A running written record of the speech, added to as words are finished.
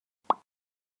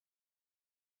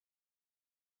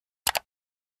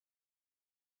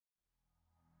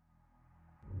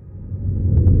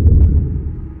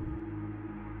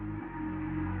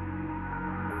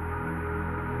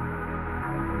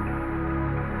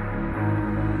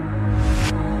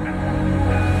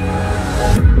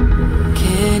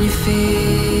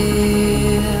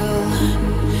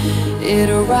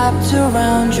wrapped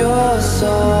around your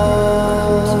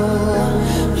soul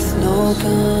with no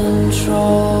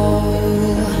control.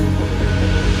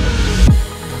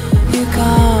 You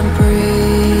can't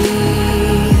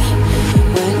breathe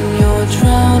when you're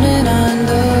drowning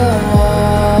underwater.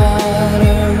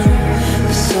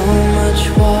 There's so much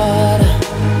water.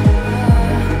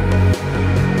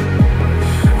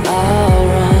 I'll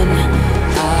run,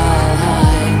 I'll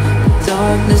hide.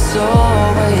 Darkness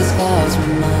always clouds my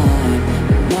mind.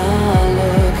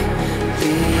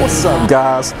 What's up,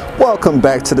 guys? Welcome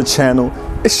back to the channel.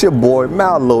 It's your boy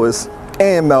Mal Lewis,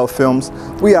 AML Films.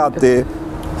 We out there.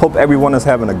 Hope everyone is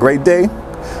having a great day.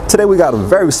 Today we got a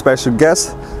very special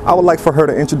guest. I would like for her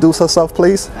to introduce herself,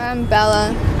 please. I'm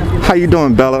Bella. How you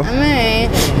doing, Bella? I'm alright.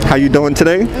 How you doing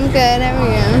today? I'm good. How are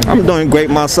you? I'm doing great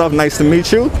myself. Nice to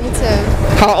meet you. Me too.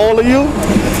 How old are you?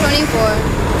 I'm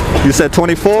 24. You said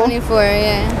 24? 24,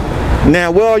 yeah.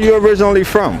 Now, where are you originally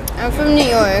from? I'm from New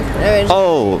York originally.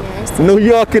 Oh, New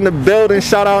York in the building.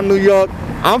 Shout out New York.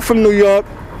 I'm from New York.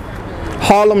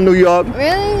 Harlem, New York.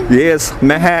 Really? Yes,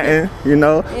 Manhattan, you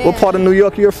know. Yeah. What part of New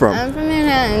York you're from? I'm from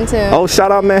Manhattan too. Oh,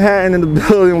 shout out Manhattan in the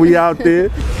building. We out there.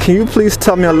 Can you please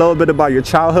tell me a little bit about your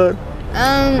childhood?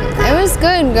 It was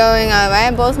good growing up. I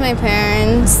had both my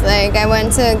parents. Like, I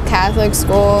went to Catholic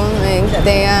school. Like,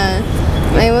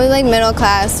 it was like middle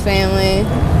class family.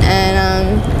 And I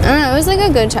don't know, it was like a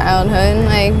good childhood.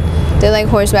 Like, did like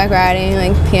horseback riding,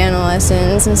 like piano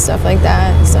lessons and stuff like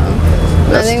that. So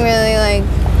nothing really like,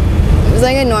 it was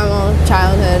like a normal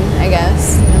childhood, I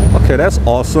guess. Okay, that's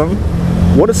awesome.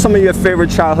 What are some of your favorite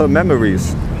childhood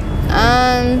memories?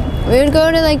 We would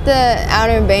go to like the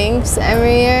Outer Banks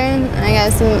every year. I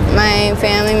guess my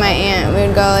family, my aunt, we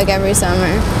would go like every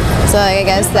summer. So like, I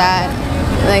guess that,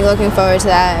 like looking forward to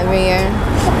that every year.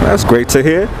 That's great to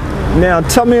hear. Now,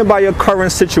 tell me about your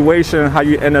current situation, how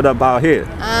you ended up out here.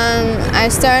 I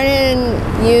started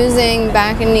using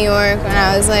back in New York when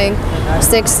I was like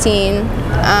 16,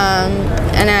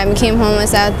 and I became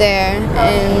homeless out there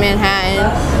in Manhattan.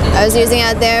 I was using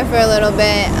out there for a little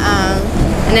bit,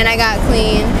 and then I got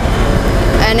clean,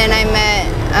 and then I met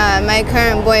my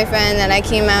current boyfriend that I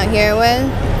came out here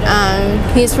with.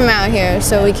 He's from out here,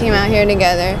 so we came out here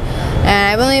together.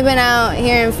 And I've only been out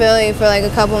here in Philly for like a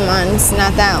couple months,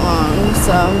 not that long,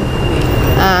 so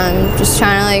just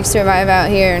trying to like survive out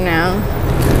here now.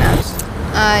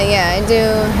 Yeah, I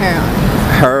do heroin.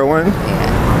 Heroin?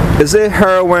 Yeah. Is it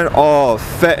heroin or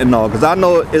fentanyl? Because I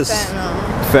know it's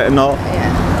fentanyl. Yeah.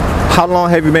 How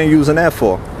long have you been using that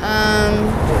for?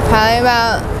 Probably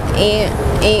about 8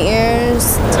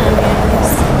 years, 10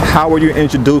 years. How were you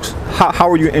introduced? How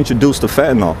were you introduced to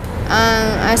fentanyl?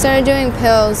 I started doing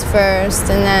pills first,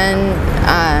 and then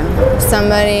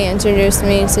somebody introduced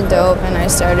me to dope, and I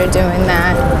started doing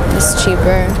that. It's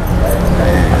cheaper.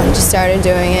 I just started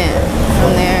doing it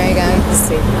from there, I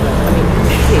guess.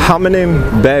 How many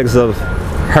bags of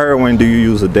heroin do you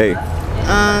use a day?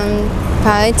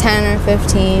 Probably 10 or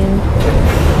 15.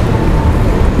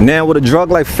 Now, with a drug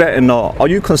like fentanyl, are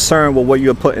you concerned with what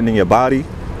you're putting in your body?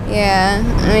 Yeah,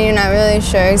 I mean, you're not really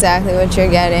sure exactly what you're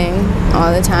getting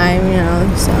all the time, you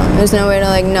know, so there's no way to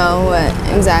like know what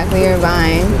exactly you're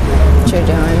buying, what you're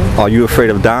doing. Are you afraid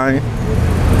of dying?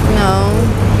 No,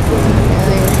 not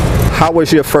really. How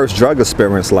was your first drug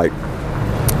experience like?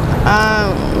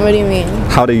 What do you mean?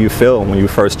 How do you feel when you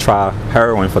first try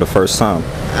heroin for the first time?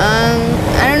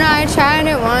 I don't know, I tried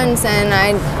it once and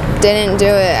I didn't do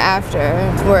it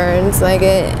afterwards. Like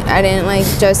I didn't like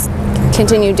just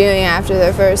continue doing it after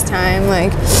the first time.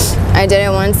 Like, I did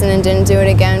it once and then didn't do it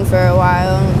again for a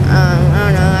while. I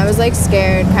don't know, I was like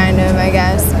scared kind of, I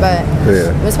guess, but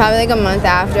yeah. It was probably like a month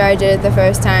after I did it the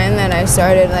first time that I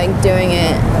started like doing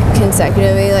it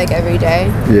consecutively, like every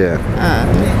day. Yeah.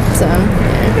 So,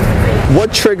 yeah.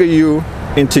 What triggered you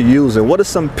into using? What is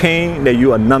some pain that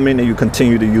you are numbing and you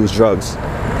continue to use drugs?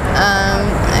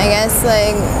 I guess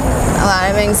like a lot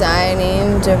of anxiety,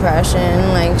 depression,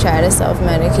 like try to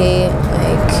self-medicate,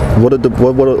 like.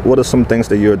 What are some things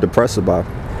that you're depressed about?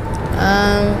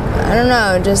 I don't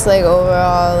know, just like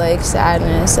overall like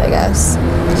sadness, I guess.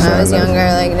 When I was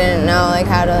younger, like didn't know like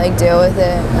how to like deal with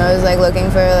it. I was like looking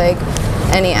for like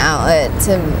any outlet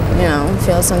to, you know,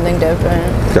 feel something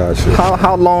different. Gotcha.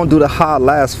 How long do the high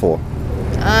last for?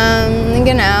 Like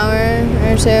an hour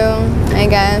or two, I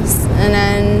guess, and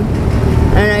then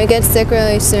I don't know, you get sick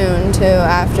really soon too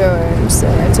afterwards, so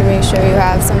you have to make sure you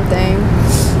have something.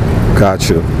 Got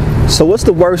you. So what's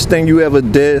the worst thing you ever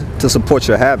did to support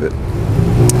your habit?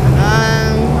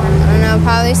 I don't know,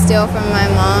 probably steal from my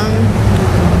mom.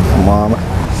 Mom?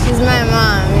 She's my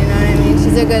mom, you know what I mean?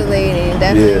 She's a good lady.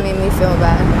 Definitely made me feel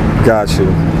bad. Got you.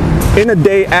 In a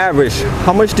day average,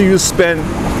 how much do you spend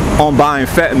on buying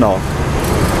fentanyl?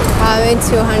 Probably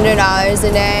 $200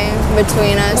 a day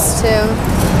between us two.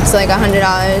 It's like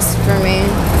 $100 for me.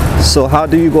 So how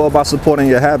do you go about supporting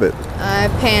your habit? I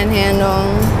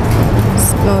panhandle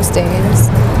most days.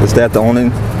 Is that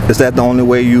the only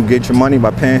way you get your money,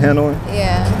 by panhandling?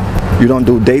 Yeah. You don't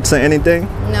do dates or anything?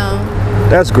 No.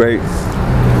 That's great.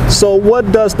 So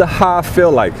what does the high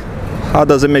feel like? How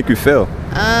does it make you feel?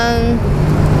 I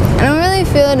don't really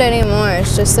feel it anymore.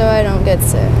 It's just so I don't get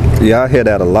sick. Yeah, I hear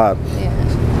that a lot. Yeah.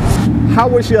 How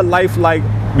was your life like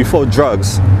before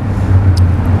drugs?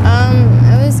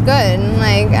 It was good.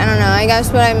 Like, I don't know. I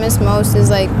guess what I miss most is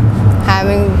like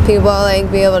having people like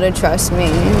be able to trust me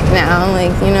now.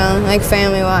 Like, you know, like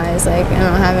family wise. Like, I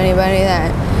don't have anybody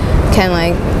that can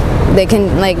they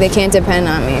can't depend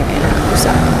on me right now. So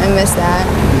I miss that.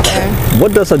 Yeah.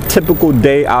 What does a typical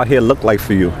day out here look like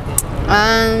for you?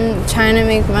 Trying to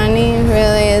make money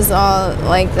really is all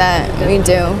like that we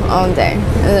do all day.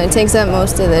 It takes up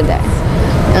most of the day.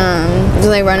 Just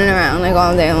like running around like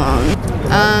all day long.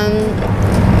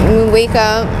 We wake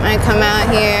up, I come out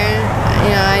here,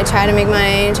 you know, I try to make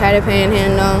money, try to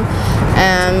panhandle,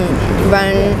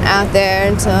 run out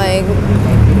there to like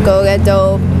go get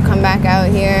dope, come back out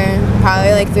here,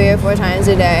 probably like 3 or 4 times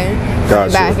a day,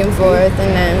 Gotcha. Back and forth,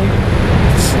 and then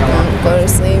go to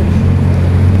sleep.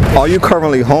 Are you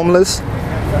currently homeless?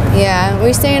 Yeah,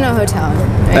 we stay in a hotel.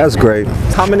 Right? That's great.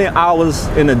 How many hours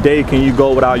in a day can you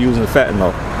go without using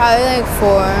fentanyl? Probably like 4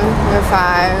 or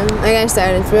 5. Like I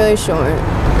said, it's really short,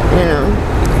 you know.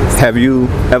 Have you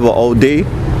ever OD'd?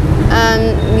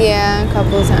 Yeah, a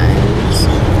couple times.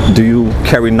 Do you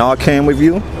carry Narcan with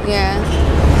you? Yeah.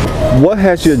 What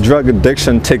has your drug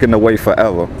addiction taken away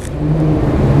forever?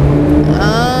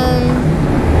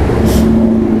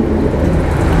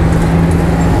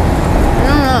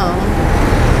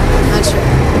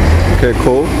 Okay,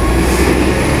 cool.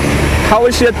 How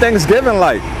was your Thanksgiving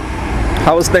like?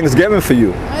 How was Thanksgiving for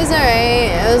you? It was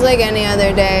alright. It was like any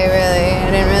other day, really.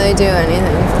 I didn't really do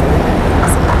anything.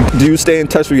 Do you stay in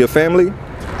touch with your family?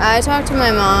 I talked to my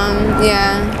mom,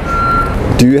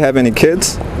 yeah. Do you have any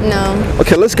kids? No.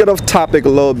 Okay, let's get off topic a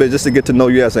little bit just to get to know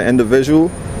you as an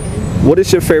individual. What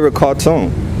is your favorite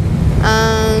cartoon?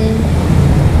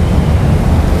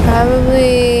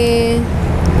 Probably,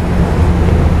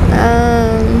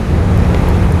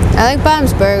 I like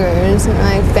Bob's Burgers, and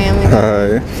like Family Guy.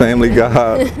 Alright, Family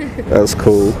Guy. That's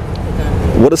cool.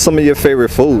 What are some of your favorite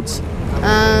foods?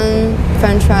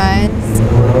 French fries.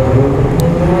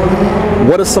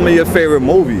 What are some of your favorite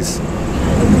movies?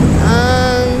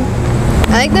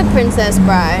 I like The Princess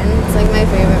Bride. It's like my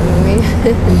favorite movie.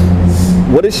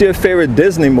 What is your favorite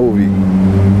Disney movie?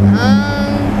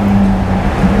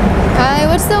 Probably,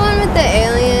 what's the one with the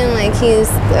alien? Like or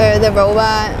the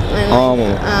robot?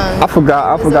 And I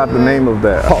forgot the name of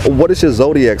that. What is your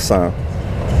zodiac sign?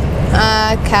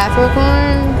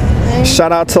 Capricorn. Maybe?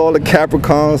 Shout out to all the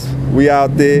Capricorns. We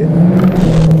out there.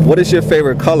 What is your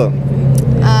favorite color?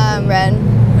 Red.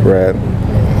 Red.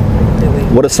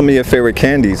 What are some of your favorite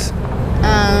candies?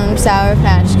 Sour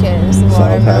Patch Kids.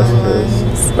 Sour Patch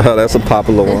Kids. Oh, that's a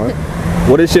popular one.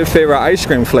 What is your favorite ice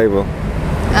cream flavor?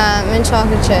 Mint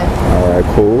chocolate chip. All right,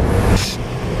 cool.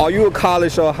 Are you a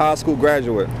college or high school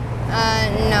graduate?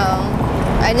 No.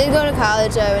 I did go to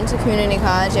college. I went to community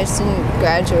college. I just didn't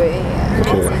graduate yet.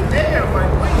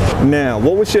 Okay. Now,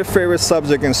 what was your favorite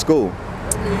subject in school?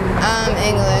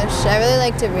 English. I really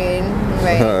like to read and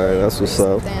write. All right, that's what's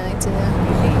up. Something I like to do.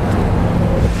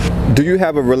 Do you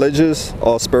have a religious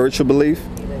or spiritual belief?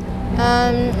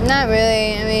 Not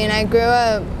really. I mean, I grew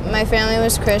up, my family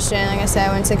was Christian. Like I said,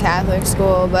 I went to Catholic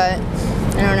school, but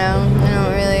I don't know. I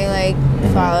don't really like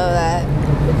follow that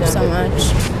so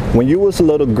much. When you was a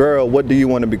little girl, what do you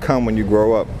want to become when you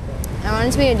grow up? I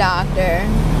wanted to be a doctor,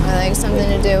 or like something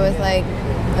to do with like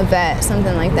a vet,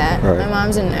 something like that. Right. My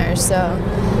mom's a nurse, so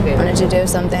I wanted to do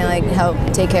something like help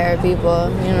take care of people,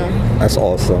 you know. That's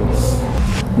awesome.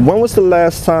 When was the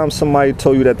last time somebody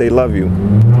told you that they love you?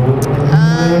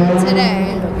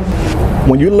 Today.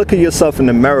 When you look at yourself in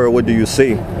the mirror, what do you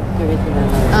see?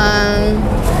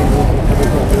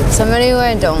 Somebody who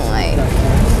I don't like.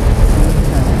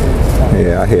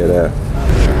 Yeah, I hear that.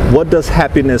 What does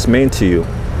happiness mean to you?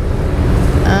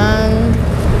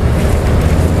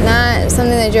 Not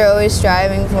something that you're always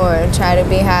striving for. Try to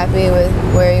be happy with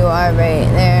where you are right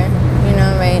there, you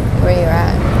know, right where you're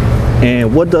at.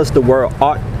 And what does the word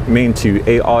art mean to you?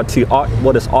 A-R-T, art?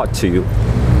 What is art to you?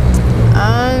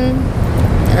 I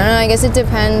don't know, I guess it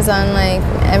depends on, like,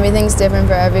 everything's different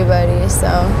for everybody,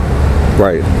 so.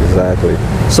 Right, exactly.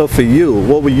 So for you,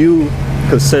 what would you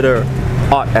consider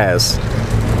art as?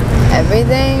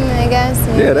 everything, I guess.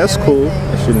 Maybe Yeah, that's cool.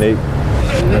 That's unique.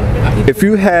 If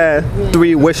you had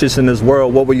 3 wishes in this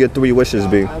world, what would your 3 wishes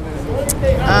be?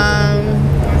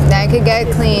 That I could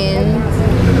get clean,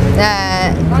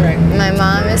 that my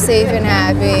mom is safe and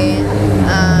happy,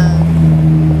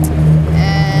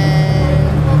 and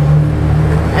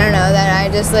I don't know, that I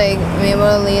just like am able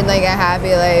to lead like a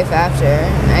happy life after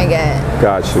I get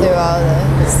through all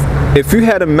this. If you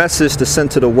had a message to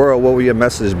send to the world, what would your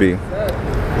message be?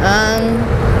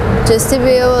 Just to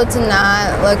be able to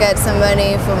not look at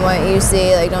somebody from what you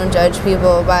see, like don't judge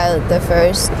people by the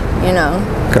first, you know.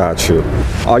 Got you.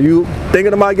 Are you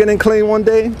thinking about getting clean one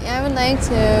day? Yeah, I would like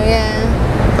to,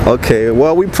 yeah. Okay,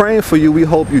 well, we praying for you. We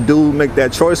hope you do make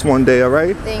that choice one day, all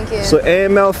right? Thank you. So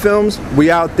AML Films,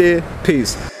 we out there.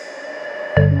 Peace.